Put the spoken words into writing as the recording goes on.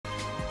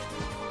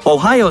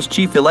Ohio's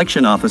chief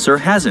election officer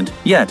hasn't,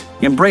 yet,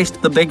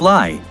 embraced the big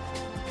lie.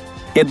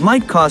 It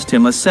might cost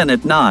him a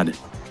Senate nod.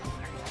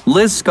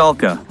 Liz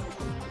Skalka.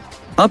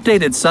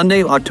 Updated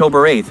Sunday,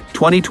 October 8,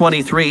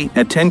 2023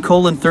 at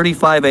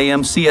 10:35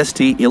 a.m.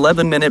 CST.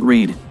 11-minute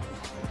read.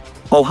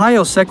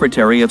 Ohio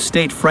Secretary of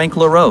State Frank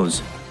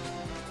LaRose.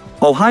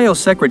 Ohio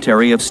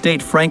Secretary of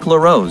State Frank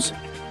LaRose.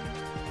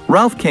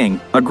 Ralph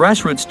King, a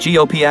grassroots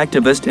GOP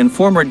activist and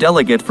former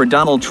delegate for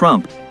Donald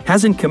Trump,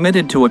 hasn't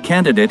committed to a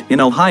candidate in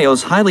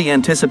Ohio's highly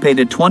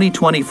anticipated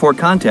 2024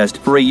 contest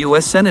for a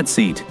U.S. Senate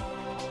seat.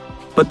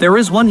 But there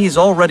is one he's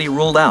already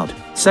ruled out: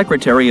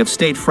 Secretary of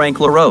State Frank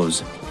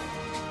LaRose.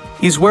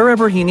 He's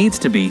wherever he needs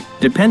to be,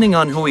 depending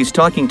on who he's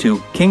talking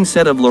to, King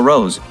said of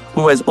LaRose,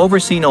 who has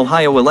overseen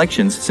Ohio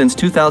elections since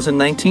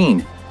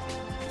 2019.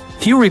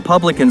 Few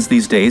Republicans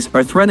these days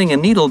are threading a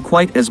needle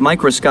quite as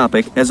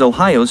microscopic as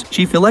Ohio's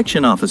chief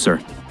election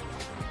officer.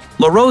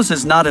 LaRose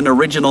is not an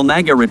original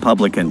MAGA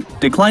Republican,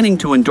 declining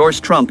to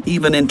endorse Trump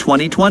even in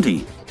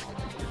 2020.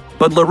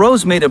 But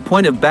LaRose made a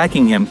point of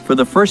backing him for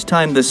the first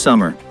time this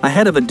summer,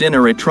 ahead of a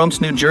dinner at Trump's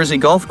New Jersey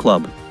golf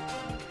club.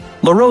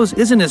 LaRose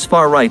isn't as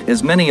far right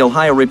as many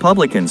Ohio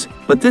Republicans,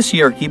 but this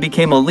year he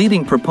became a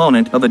leading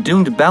proponent of a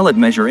doomed ballot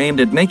measure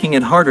aimed at making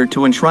it harder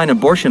to enshrine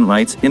abortion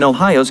rights in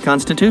Ohio's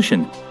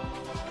Constitution.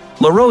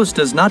 LaRose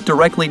does not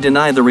directly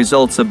deny the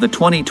results of the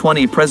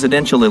 2020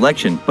 presidential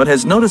election but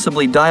has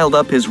noticeably dialed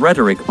up his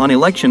rhetoric on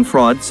election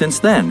fraud since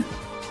then.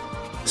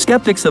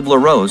 Skeptics of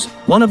LaRose,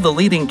 one of the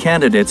leading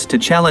candidates to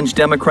challenge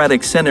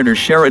Democratic Senator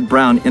Sherrod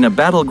Brown in a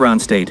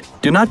battleground state,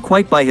 do not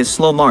quite buy his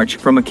slow march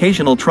from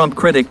occasional Trump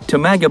critic to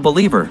MAGA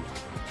believer.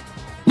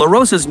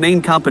 LaRose's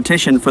main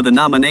competition for the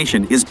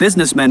nomination is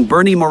businessman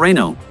Bernie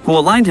Moreno, who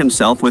aligned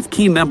himself with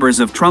key members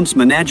of Trump's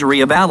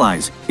menagerie of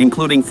allies,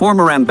 including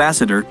former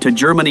ambassador to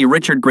Germany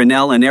Richard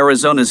Grenell and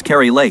Arizona's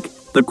Kari Lake,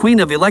 the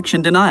queen of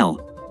election denial.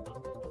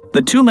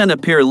 The two men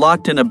appear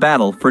locked in a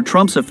battle for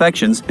Trump's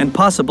affections and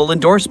possible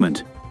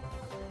endorsement.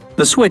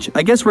 The switch,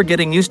 I guess we're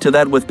getting used to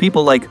that with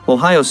people like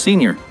Ohio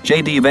senior,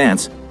 J.D.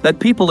 Vance, that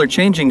people are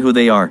changing who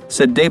they are,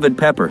 said David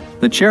Pepper,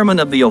 the chairman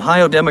of the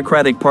Ohio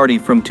Democratic Party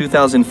from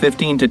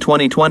 2015 to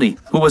 2020,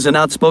 who was an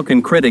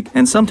outspoken critic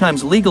and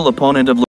sometimes legal opponent of